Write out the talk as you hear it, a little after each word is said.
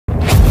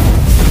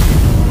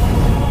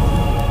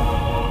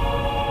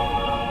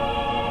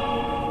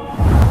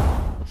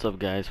What's up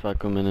guys,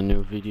 welcome in a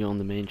new video on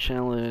the main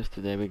channel.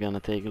 Today we're gonna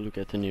take a look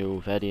at the new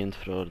variant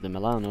for the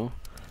Milano.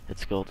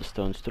 It's called the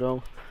Stone's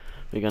Throw.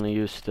 We're gonna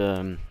use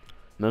the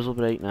muzzle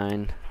brake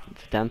 9,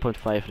 the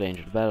 10.5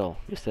 Ranger barrel,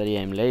 the steady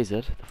aim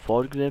laser, the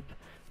foregrip,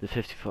 the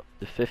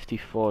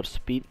 54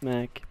 speed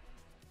mag,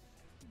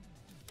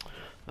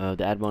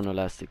 the airborne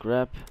elastic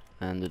wrap,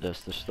 and the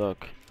duster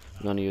stock.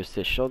 I'm gonna use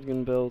this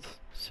shotgun build,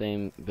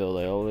 same build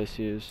I always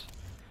use.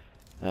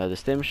 The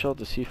stem shot,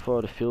 the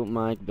C4, the field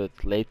mag, but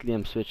lately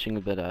I'm switching a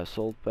bit of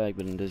assault pack,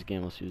 but in this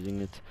game I was using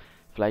it.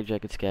 Flak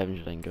jacket,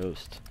 scavenger, and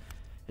ghost.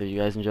 If you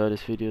guys enjoyed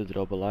this video,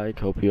 drop a like.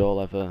 Hope you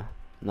all have a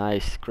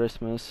nice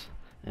Christmas,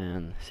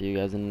 and see you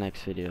guys in the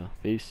next video.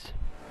 Peace.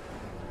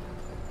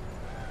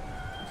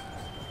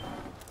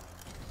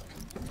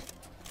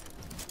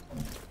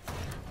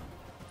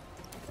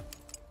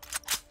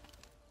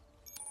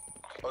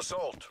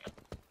 Assault.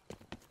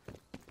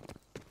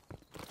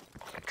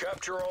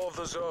 Capture all of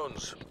the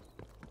zones.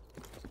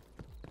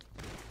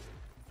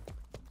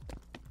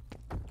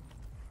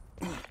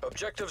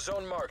 Objective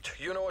zone marked.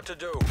 You know what to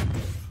do.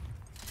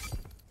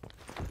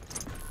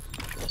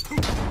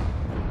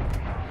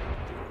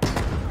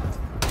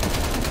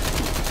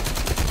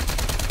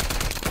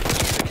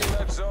 Taking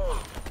that zone.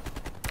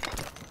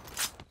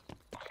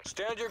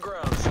 Stand your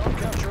ground. Zone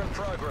capture in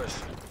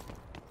progress.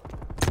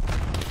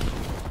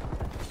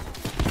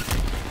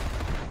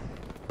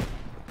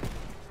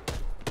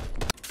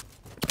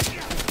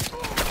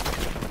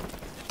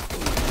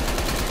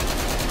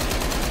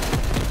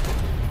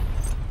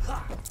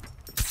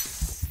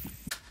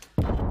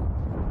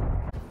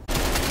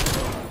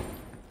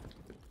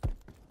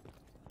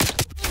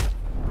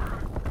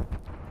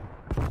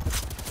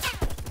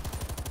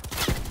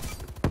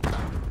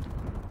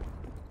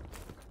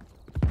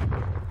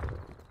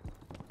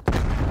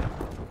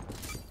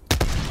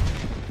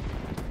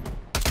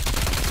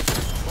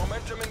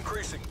 Momentum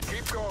increasing.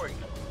 Keep going.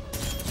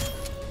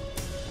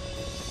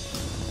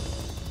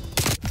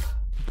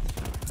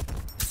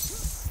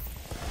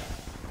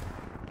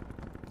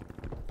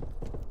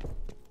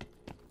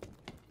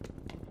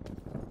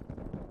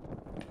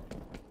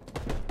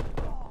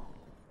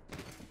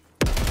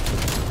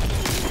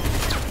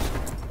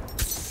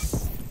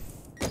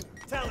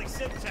 Tally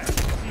syntax.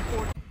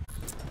 C4.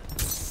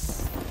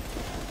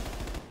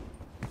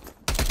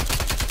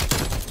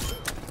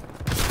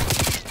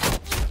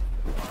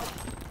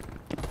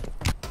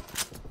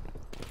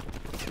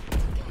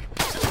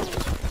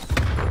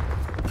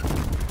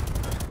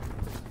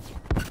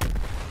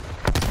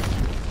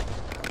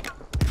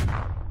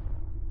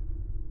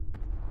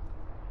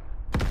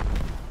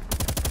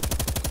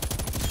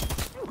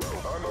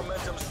 Our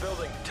momentum's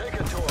building. Take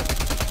it to him.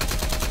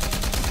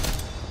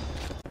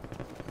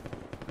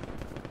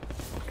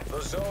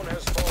 The zone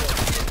has fallen.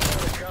 Prepare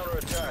to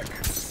counterattack.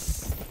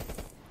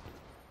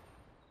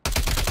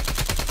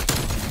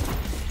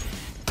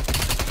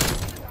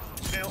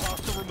 Male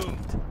hostile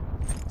removed.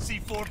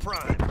 C4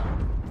 prime.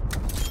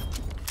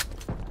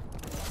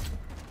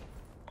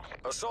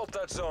 Assault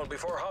that zone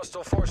before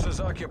hostile forces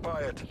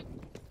occupy it.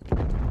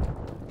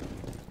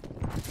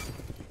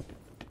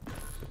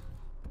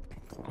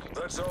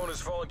 That zone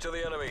is falling to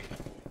the enemy.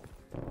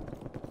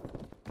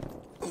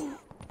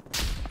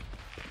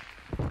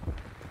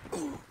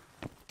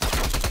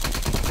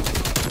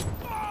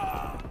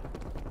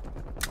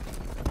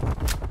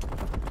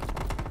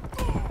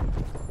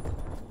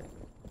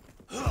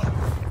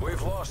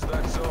 We've lost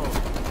that zone.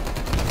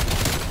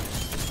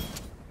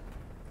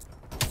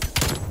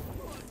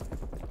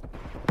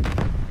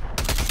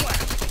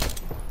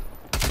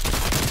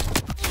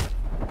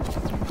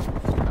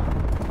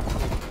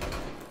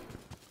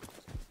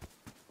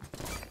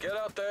 Get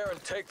out there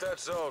and take that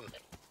zone.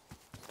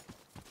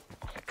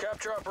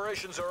 Capture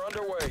operations are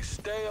underway.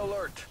 Stay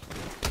alert.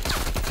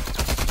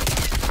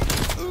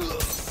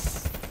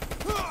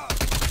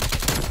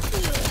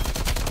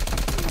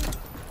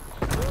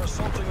 We're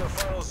assaulting the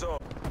final zone.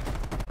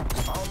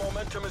 Our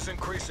momentum is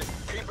increasing.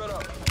 Keep it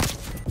up.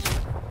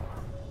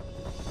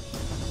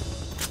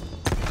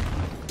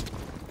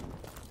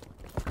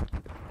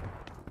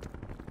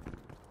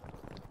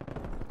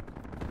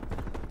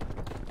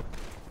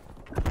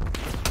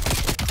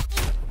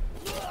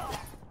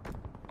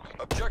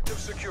 Objective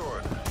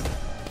secured.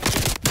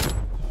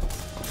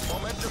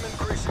 Momentum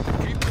increasing.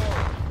 Keep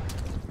going.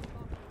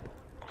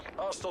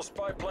 Hostile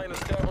spy plane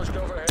established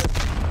overhead.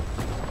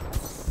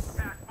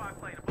 Past spy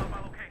plane above my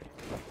location.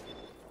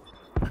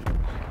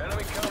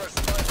 Enemy counter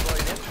spy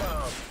plane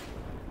inbound.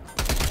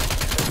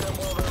 Hit them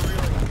while they're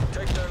reeling.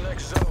 Take their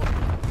next zone.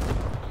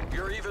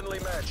 You're evenly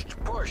matched.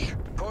 Push.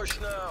 Push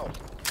now.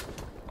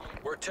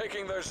 We're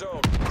taking their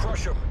zone.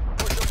 Crush them.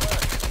 Push them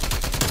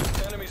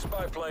back. Enemy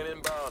spy plane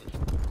inbound.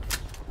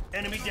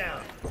 Enemy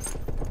down.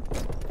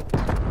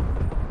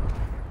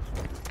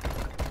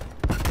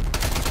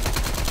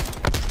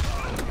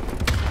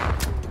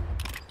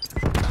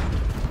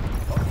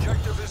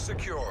 Objective is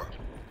secure.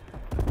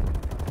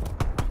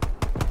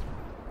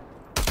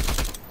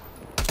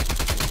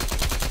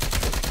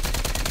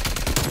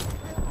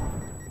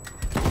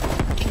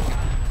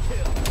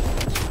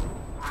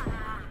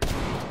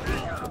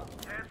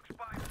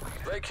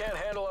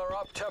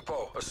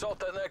 Assault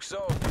that next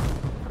zone.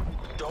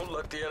 Don't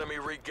let the enemy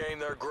regain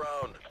their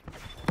ground.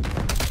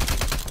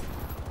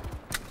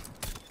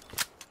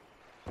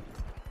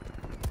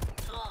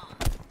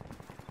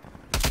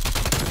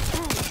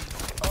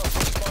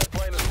 Hostile spy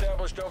plane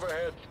established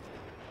overhead.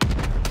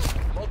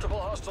 Multiple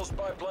hostile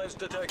spy planes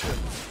detected.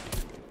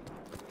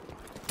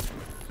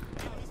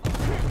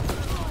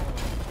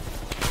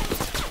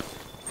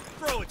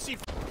 Throw it,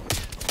 C4.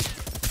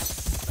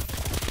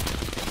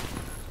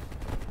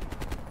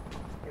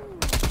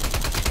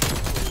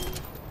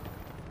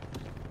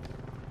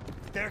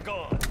 They're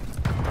gone.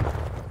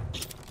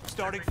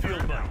 Starting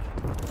field mic.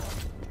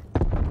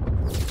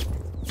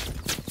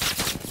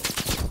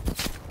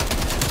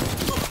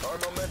 Our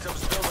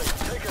momentum's building.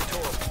 Take it to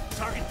them.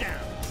 Target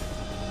down.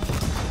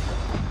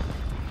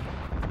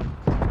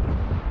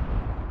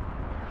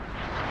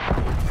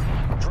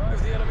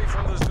 Drive the enemy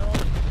from the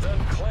zone, then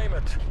claim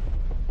it.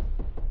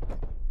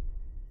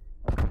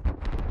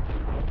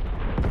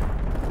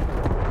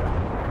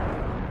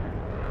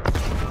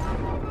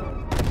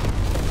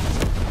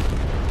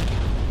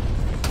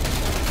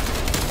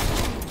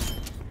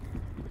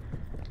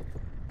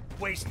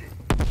 Wasted.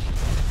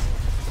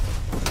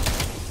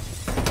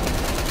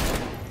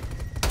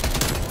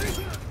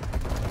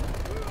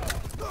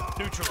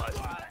 Neutralized.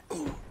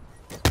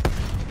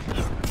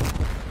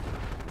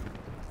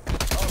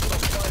 Hostile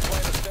spy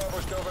plane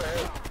established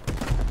overhead.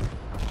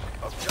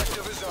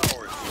 Objective is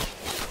ours.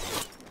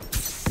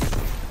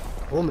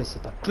 Oh mais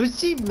c'est pas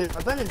possible, mais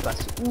la balle elle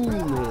passe où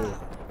mais...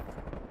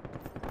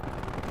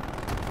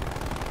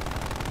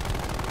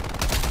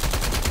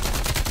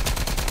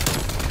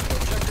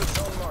 Objective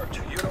zone marked.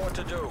 You know what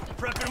to do.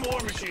 Prepping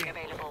war machine.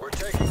 We're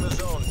taking the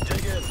zone.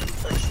 Dig in.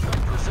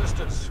 Expect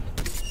resistance.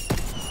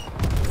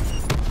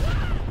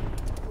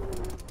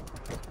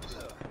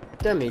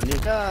 Putain mais il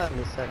est là,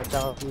 mais ça va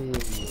tarder.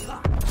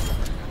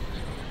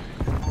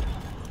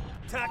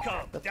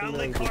 TACOM.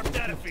 Downlink ARC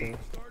data feed.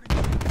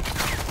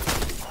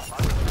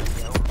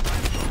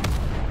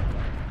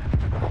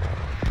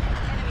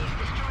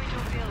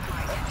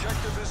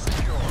 Objective is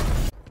secure.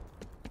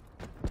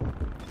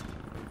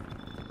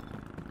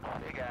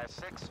 Hey guys,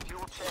 6,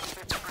 fuel check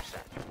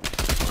 50%.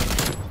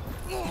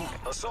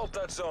 Assault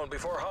that zone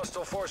before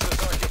hostile forces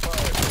occupy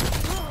it.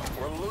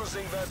 We're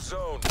losing that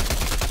zone.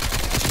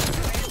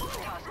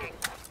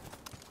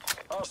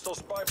 Hostile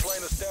spy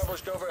plane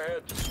established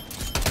overhead.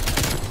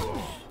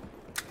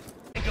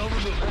 Go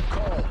remove. Good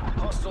call.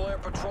 Hostile air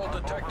patrol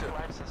detected.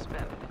 Line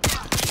suspended.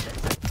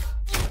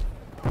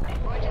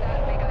 Roger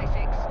that, Big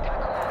I-6.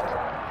 Tackle out.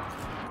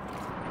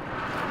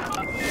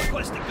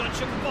 Requesting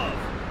gunship above.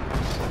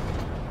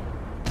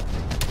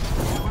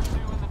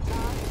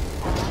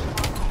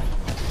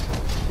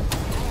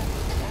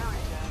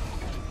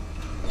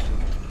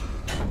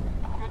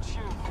 Good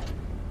shoot.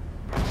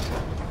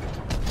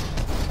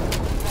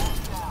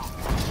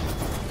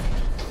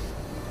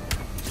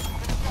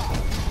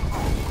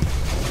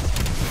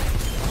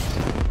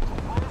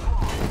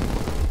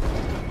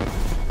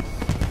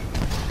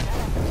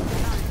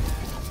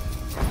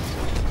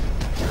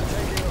 You're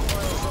taking the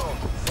final zone.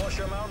 Flush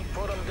them out and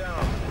put them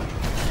down.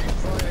 Keep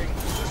fighting.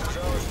 This is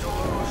ours to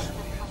lose.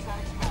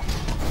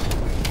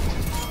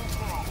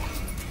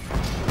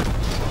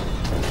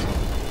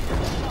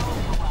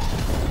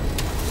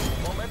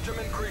 Momentum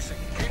increasing.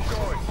 Keep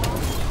going.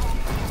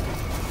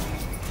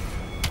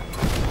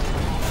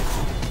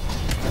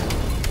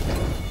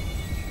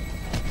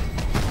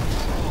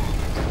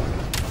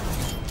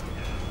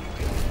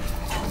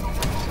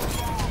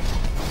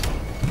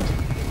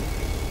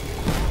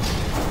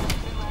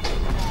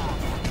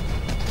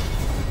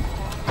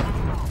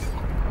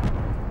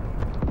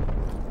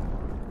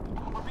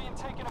 We're being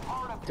taken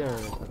apart up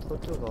Putain, pas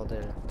trop tôt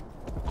bordel.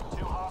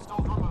 2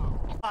 hostiles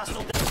removed.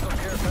 Hostile. Hostile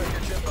care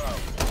package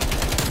inbound.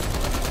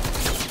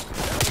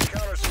 Enemy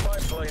counter spy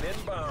plane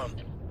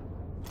inbound.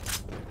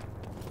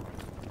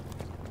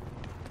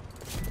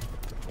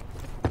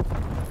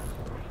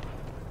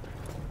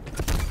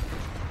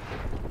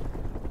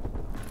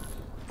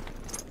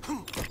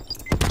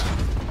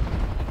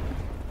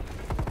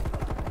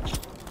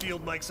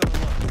 Field mics on the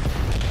line.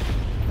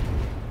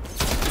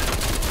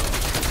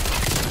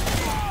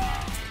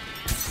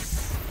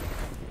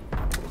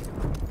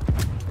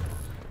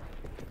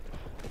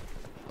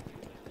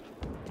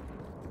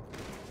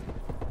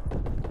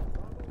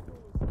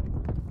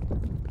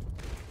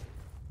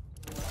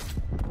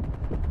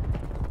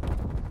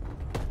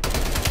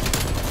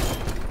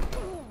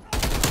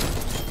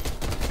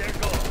 They're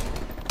gone.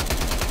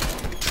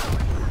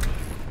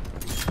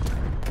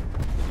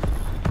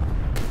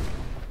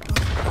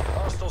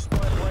 Hostile spy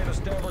plane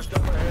established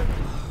overhead.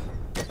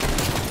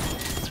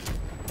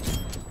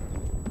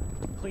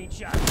 Clean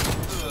shot.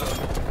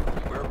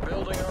 We're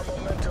building our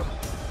momentum.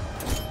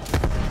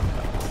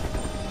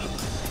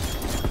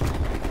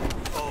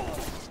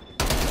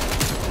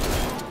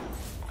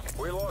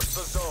 We lost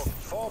the zone.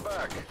 Fall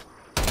back.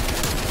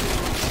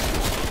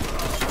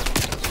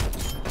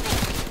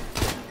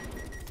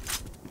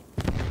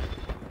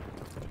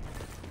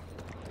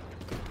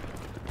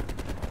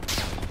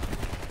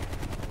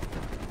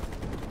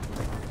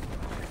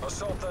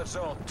 that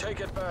zone.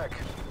 Take it back.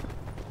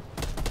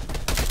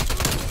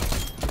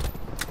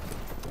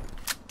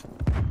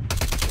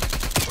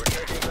 We're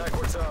taking back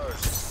what's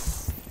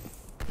ours.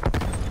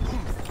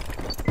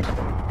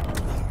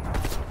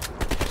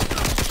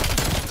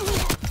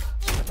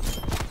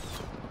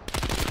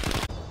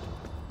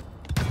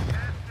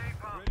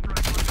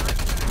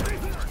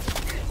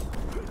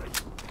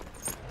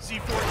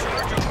 C4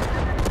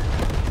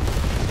 charging.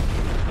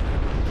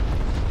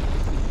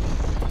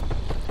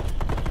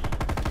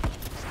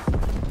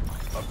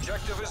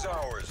 Objective is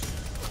ours.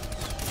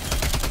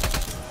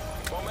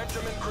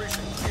 Momentum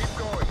increasing. Keep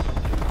going.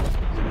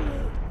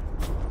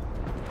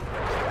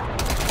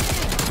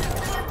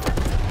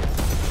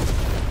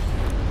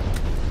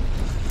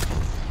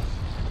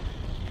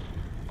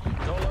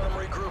 Don't let them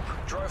regroup.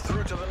 Drive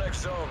through to the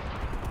next zone.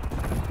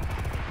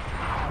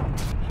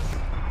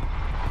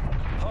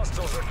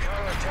 Hostiles are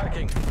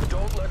counterattacking.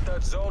 Don't let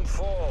that zone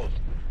fall.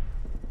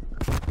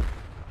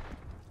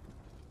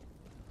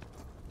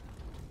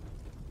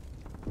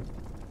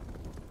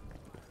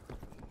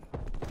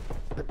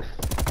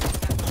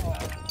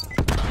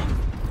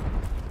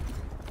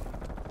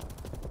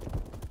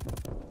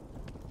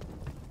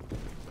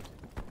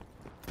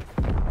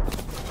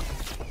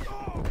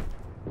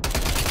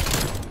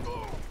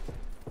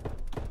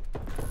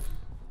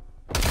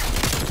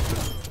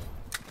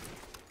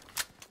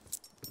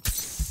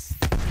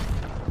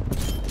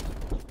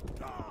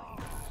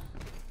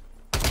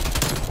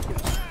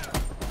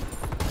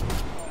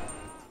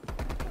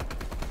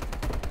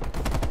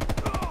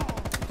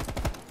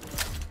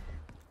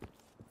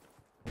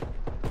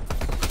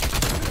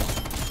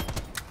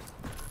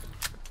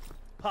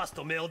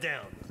 Hostile male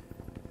down.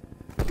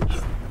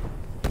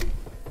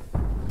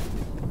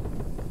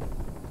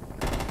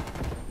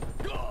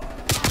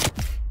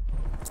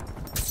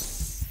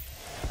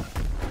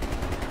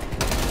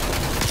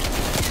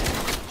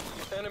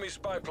 Enemy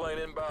spy plane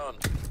inbound.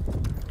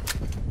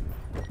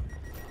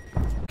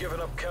 Giving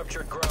up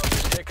captured ground.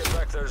 They're taking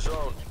back their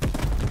zone.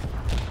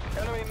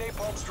 Enemy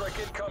napalm strike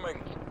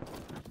incoming.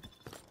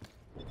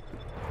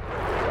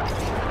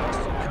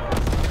 Hostile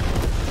counter.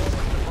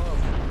 Forward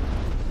above.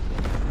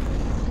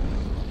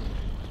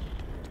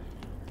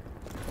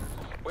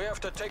 We have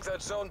to take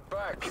that zone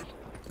back.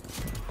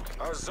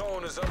 Our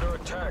zone is under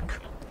attack.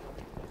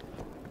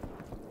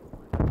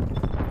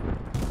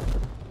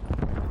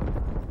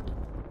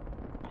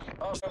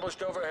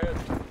 Established overhead.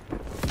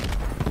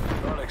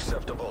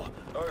 Unacceptable.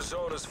 Our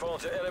zone has fallen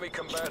to enemy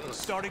combatants.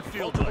 Starting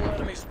field Multiple line.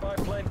 enemy spy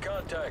plane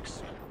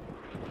contacts.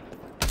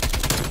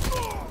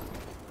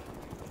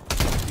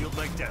 Field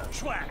leg down.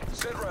 Schwack.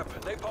 Sitrep,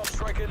 napalm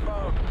strike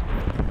inbound.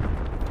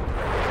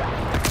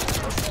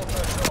 Assault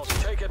that zone.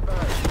 Take it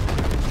back.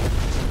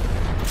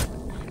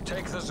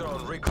 Take the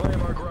zone.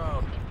 Reclaim our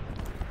ground.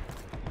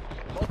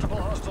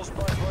 Multiple hostile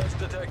spy planes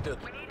detected.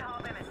 We need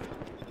all minutes.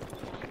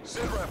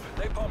 Sitrep,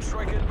 napalm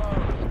strike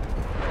inbound.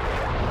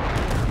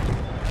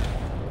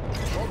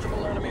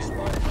 Multiple enemy spy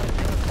plane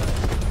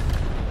contacts.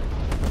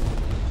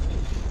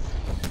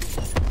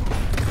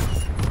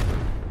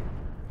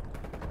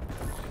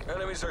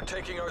 Enemies are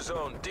taking our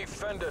zone.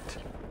 Defend it.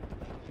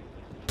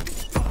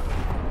 Our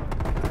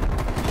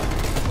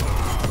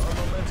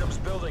momentum's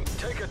building.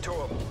 Take it to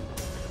them.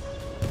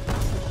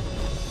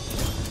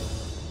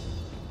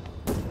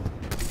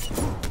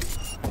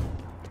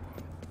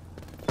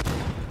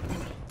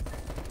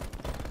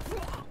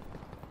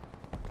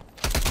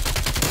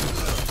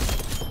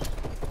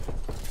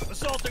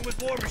 Assaulting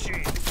with war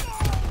machine.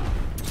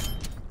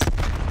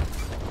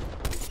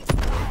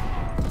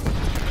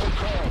 Good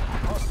call.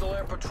 Hostile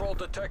air patrol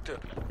detected.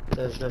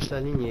 Je lâche la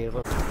ligne et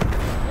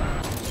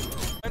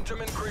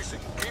Momentum increasing.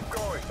 Keep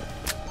going.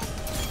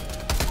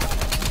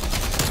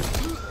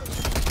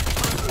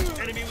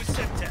 Enemy with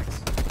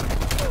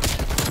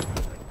Semtex.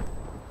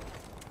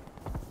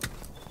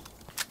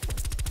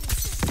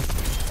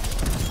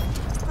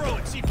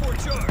 Throwing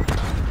C4 charge.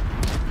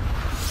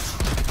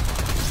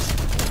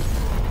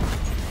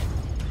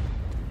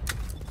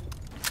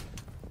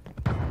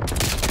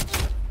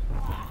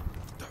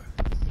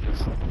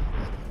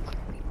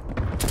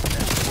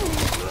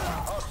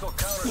 Hostile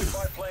counter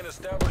spy plane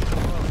established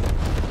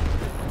above.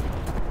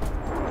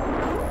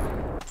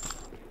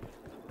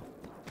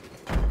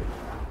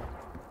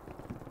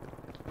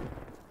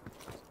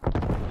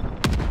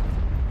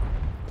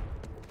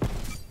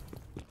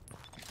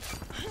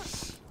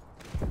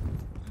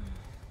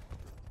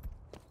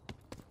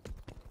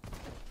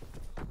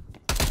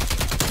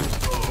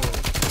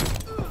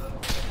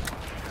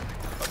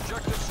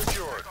 Objective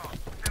secured.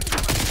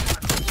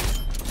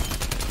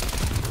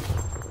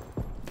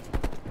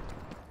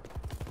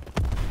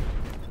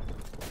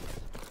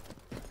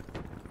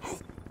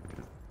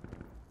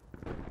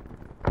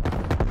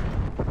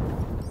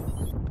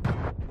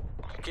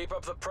 Keep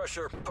up the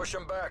pressure. Push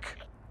them back.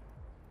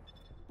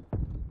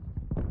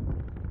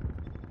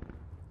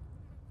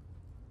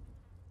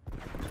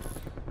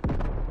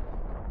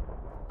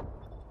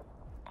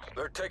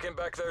 They're taking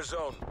back their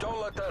zone. Don't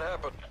let that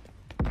happen.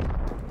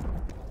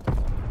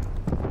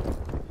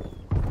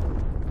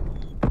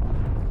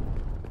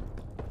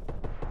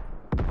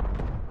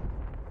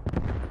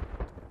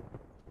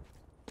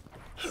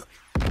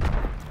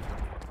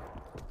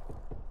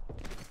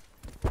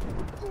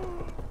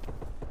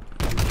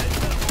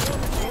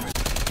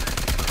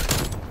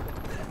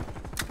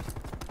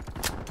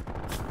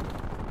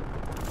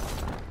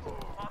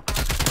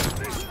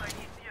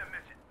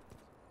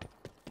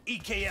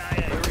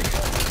 EKIA.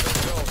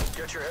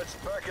 Get your heads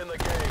back in the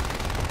game.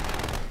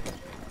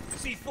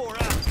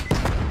 C4 out.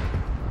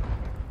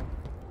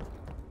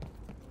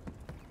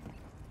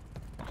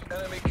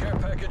 Enemy care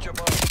package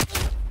above.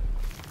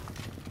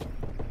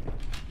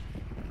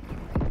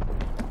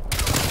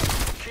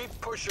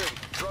 Keep pushing.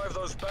 Drive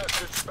those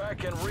bastards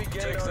back and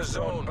regain the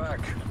zone back.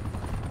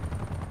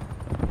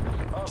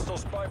 Hostile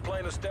spy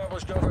plane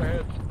established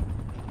overhead.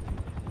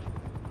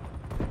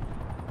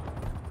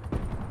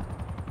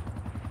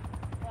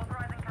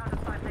 Authorizing counter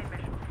spy plane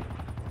mission.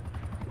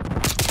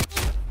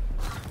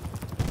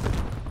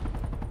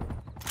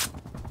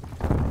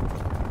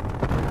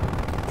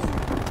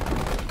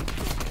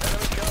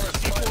 Enemy counter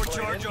spy C4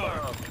 plane charge arm.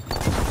 inbound.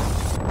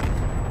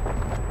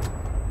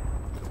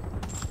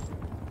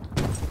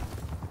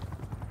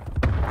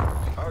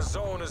 Our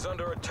zone is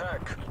under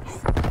attack.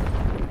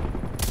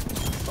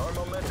 Our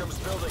momentum's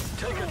building.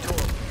 Take it to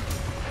him.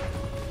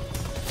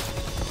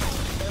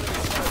 Enemy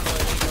spy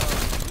plane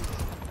inbound.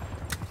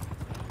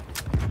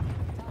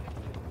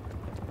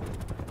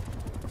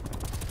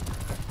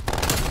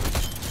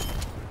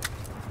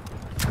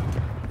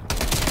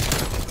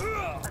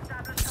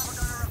 Establish cover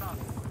gunner above.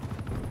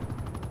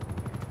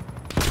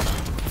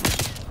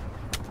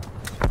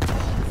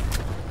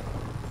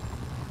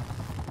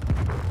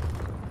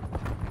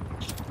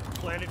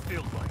 Planet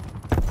field light.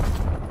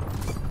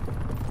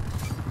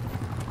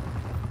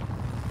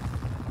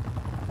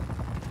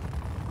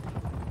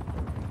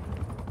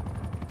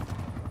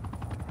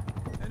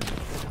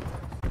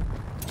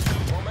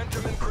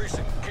 Momentum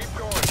increasing. Keep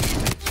going.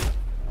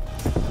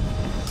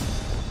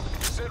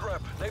 Sit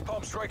rep.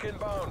 Napalm strike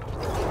inbound.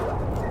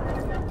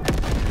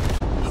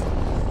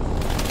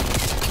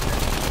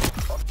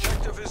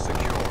 Objective is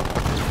secure.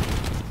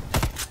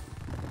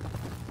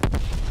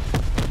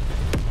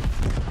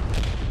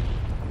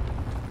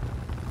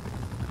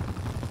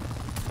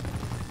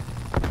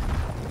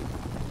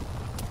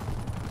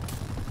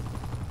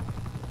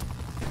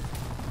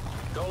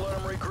 Don't let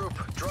them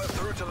regroup. Drive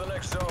through to the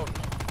next zone.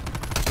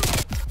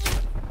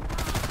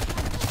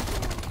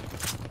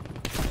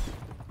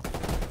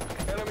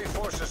 Enemy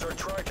forces are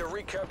trying to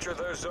recapture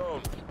their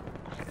zone.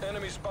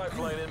 Enemy spy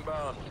plane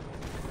inbound.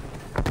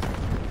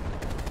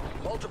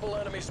 Multiple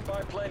enemy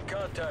spy plane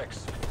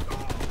contacts.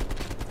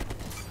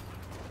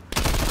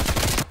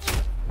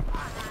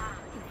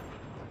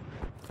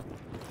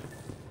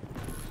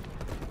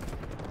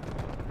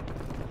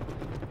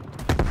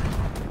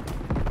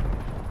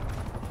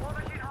 War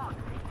machine hot.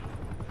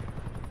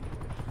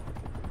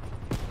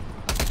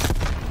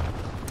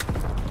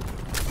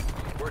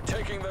 We're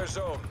taking their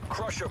zone.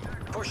 Crush them.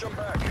 Push them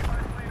back.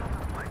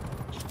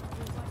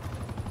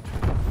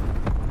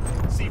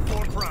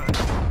 C4 prime.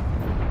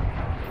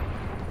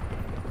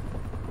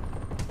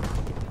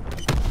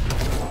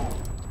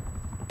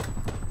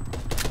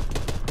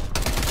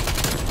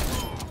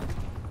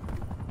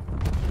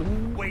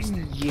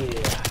 Wasted. Yeah.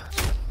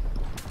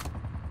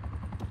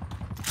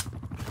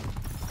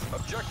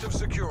 Objective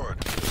secured.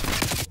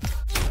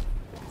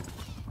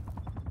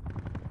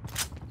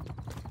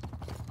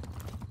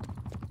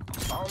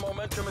 Our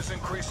momentum is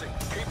increasing.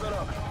 Keep it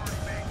up.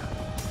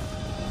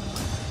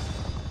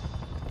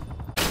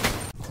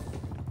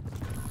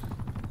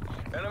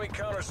 Enemy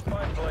counter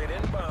spy plane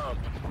inbound.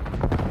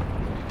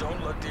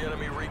 Don't let the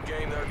enemy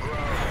regain their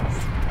ground.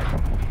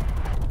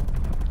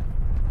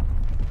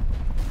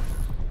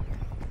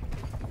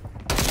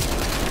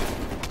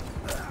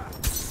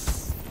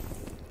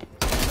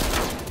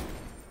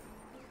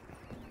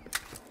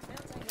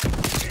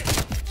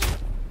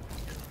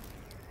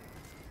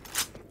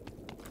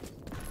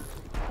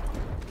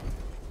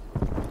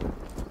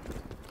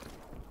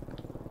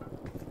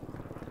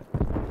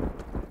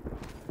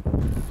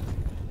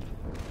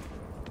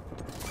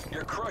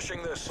 You're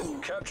crushing this.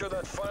 Capture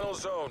that final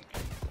zone.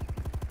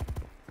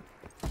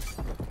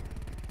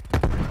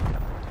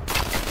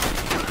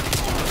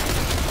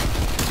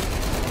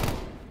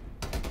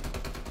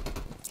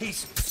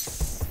 He's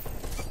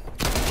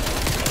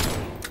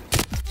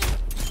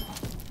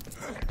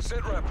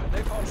Sit rep.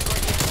 Napalm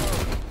strike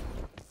inbound.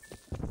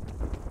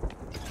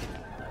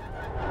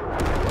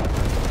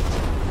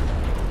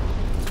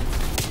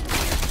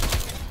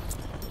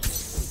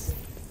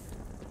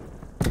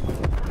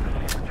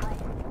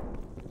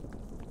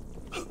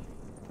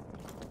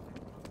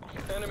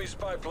 Enemy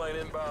spy plane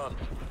inbound.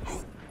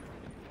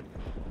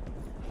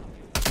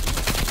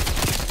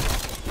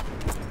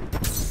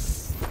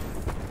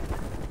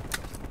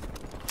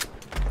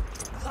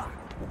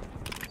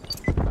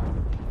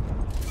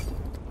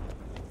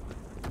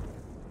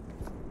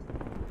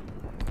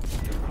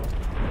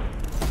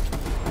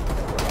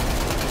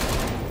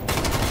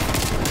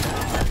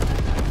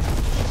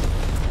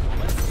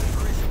 Momentum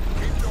increasing.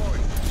 Keep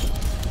going.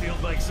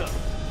 field lights up.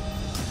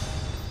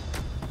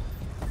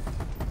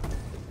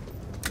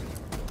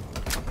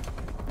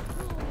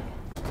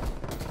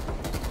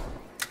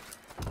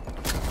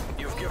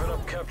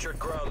 captured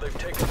ground. They've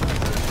taken back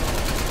their zone.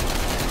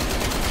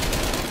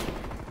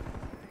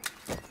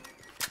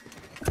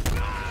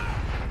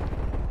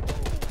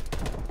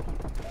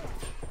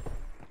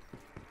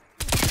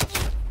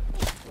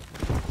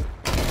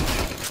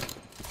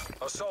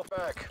 Assault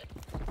back.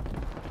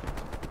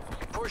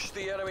 Push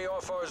the enemy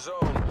off our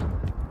zone.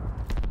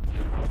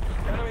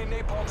 Enemy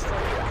napalm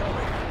strike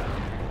incoming.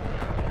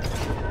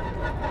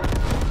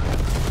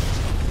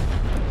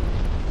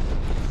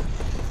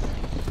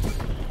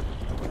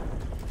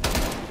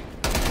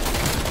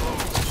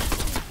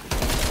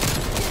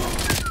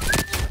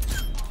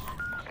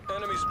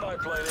 Enemy spy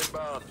plane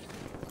inbound.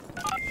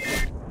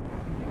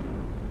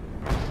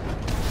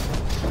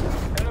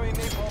 Enemy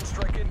napalm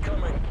strike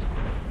incoming.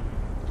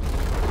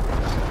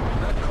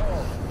 Net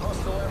call.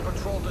 Hostile air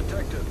patrol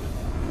detected.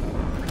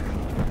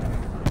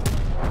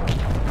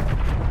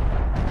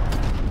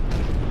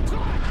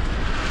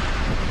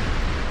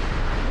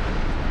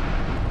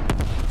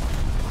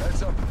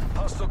 Heads up.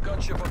 Hostile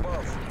gunship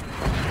above.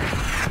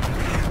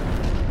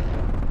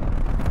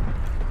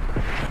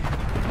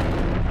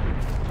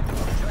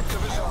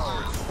 Objective is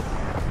ours.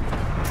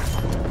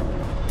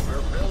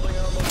 We're building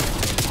our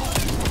momentum.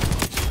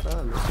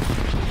 Ah, mais...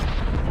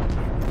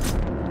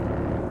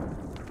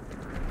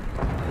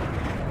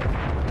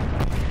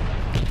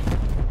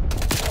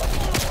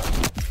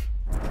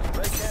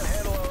 They can't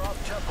handle our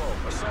up-tempo.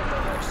 Assault the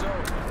next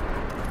zone.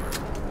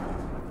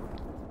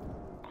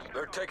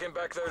 They're taking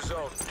back their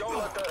zone. Don't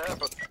let that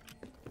happen.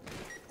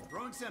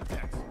 Throwing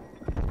Semtex.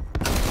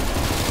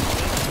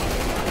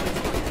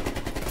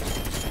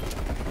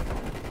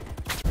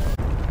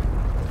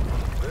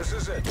 This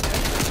is it. Take the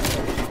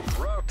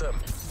zone. Rout them.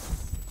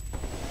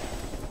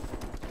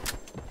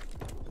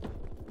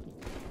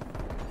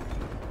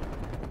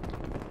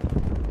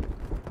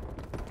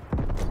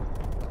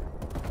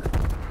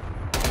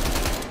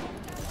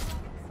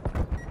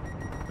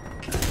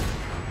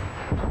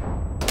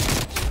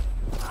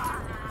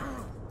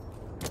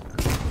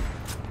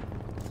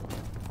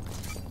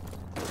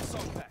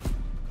 Assault pack.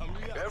 Come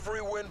re up.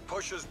 Every win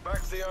pushes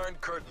back the Iron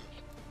Curtain.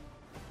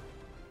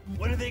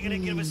 When are they gonna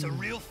give us a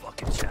real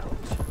fucking challenge?